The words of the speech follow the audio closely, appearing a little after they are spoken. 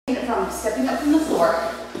from stepping up from the floor.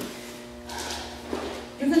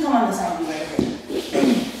 You can come on the side of me right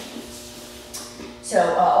here.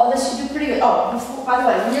 So all this should do pretty good. Oh, before, by the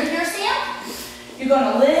way, when you're here, Sam, you're going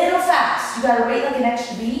a little fast. You gotta wait like an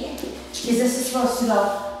extra beat. Because this is supposed to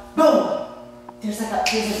go boom. There's a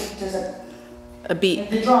beat.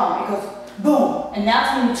 The drum, it goes boom. And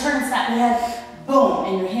that's when you turn and snap your head, boom.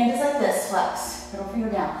 And your hand is like this, flex. Middle finger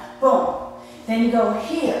down, boom. Then you go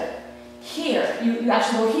here, here. You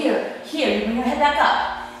actually go here, here. You bring your head back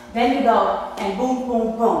up. Then you go and boom,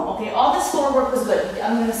 boom, boom. Okay, all this floor work was good.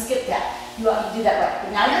 I'm gonna skip that. You did that right.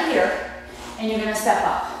 But now you're here, and you're gonna step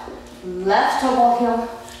up. Left toe ball heel,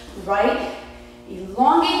 right.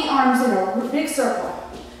 Elongate the arms in a big circle.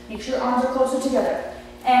 Make sure your arms are closer together.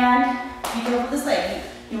 And be careful with this leg.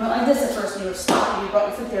 You went like this at first, and you were stopped, and you brought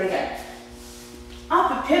your foot there again.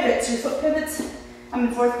 Up, it pivots. Your foot pivots. I'm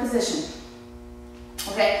in fourth position.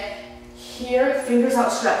 Okay? Here, fingers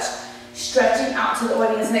outstretched. Stretching out to the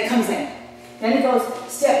audience, and it comes in. Then it goes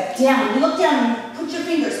step down. You look down, and you put your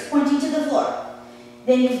fingers pointing to the floor.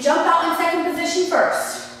 Then you jump out in second position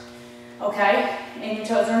first. Okay? And your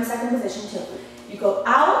toes are in second position too. You go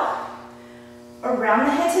out, around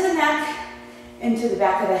the head to the neck, and to the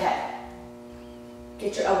back of the head.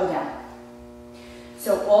 Get your elbow down.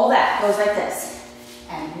 So all that goes like this.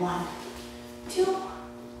 And 1, 2,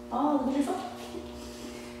 oh, look at your foot.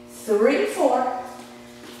 3, 4,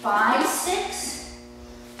 5, 6,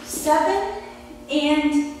 7,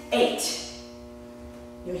 and 8.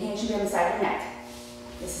 Your hand should be on the side of your neck.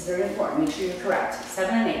 This is very important. Make sure you're correct.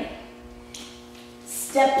 7 and 8.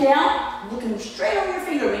 Step down, looking straight over your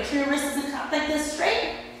finger. Make sure your wrist isn't cocked like this,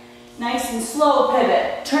 straight. Nice and slow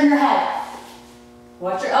pivot. Turn your head.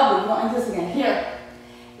 Watch your elbow. You want like this again. Here.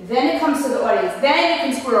 Then it comes to the audience. Then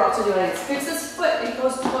you can square off to the audience. Fix this foot. It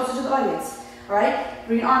goes closer to the audience. All right?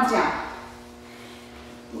 Bring your arms down.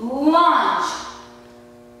 Lunge.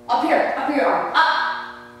 Up here. Up your arm.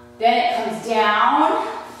 Up. Then it comes down.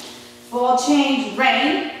 Ball change.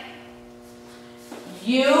 Rain.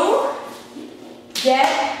 You get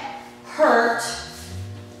hurt.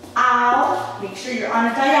 Ow. Make sure you're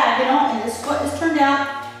on a diagonal and this foot is turned out.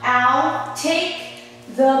 Ow. Take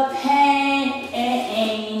the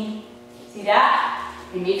pain. See that?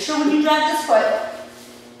 And make sure when you drag this foot,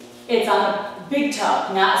 it's on a big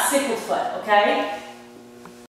toe, not a sickled foot, okay?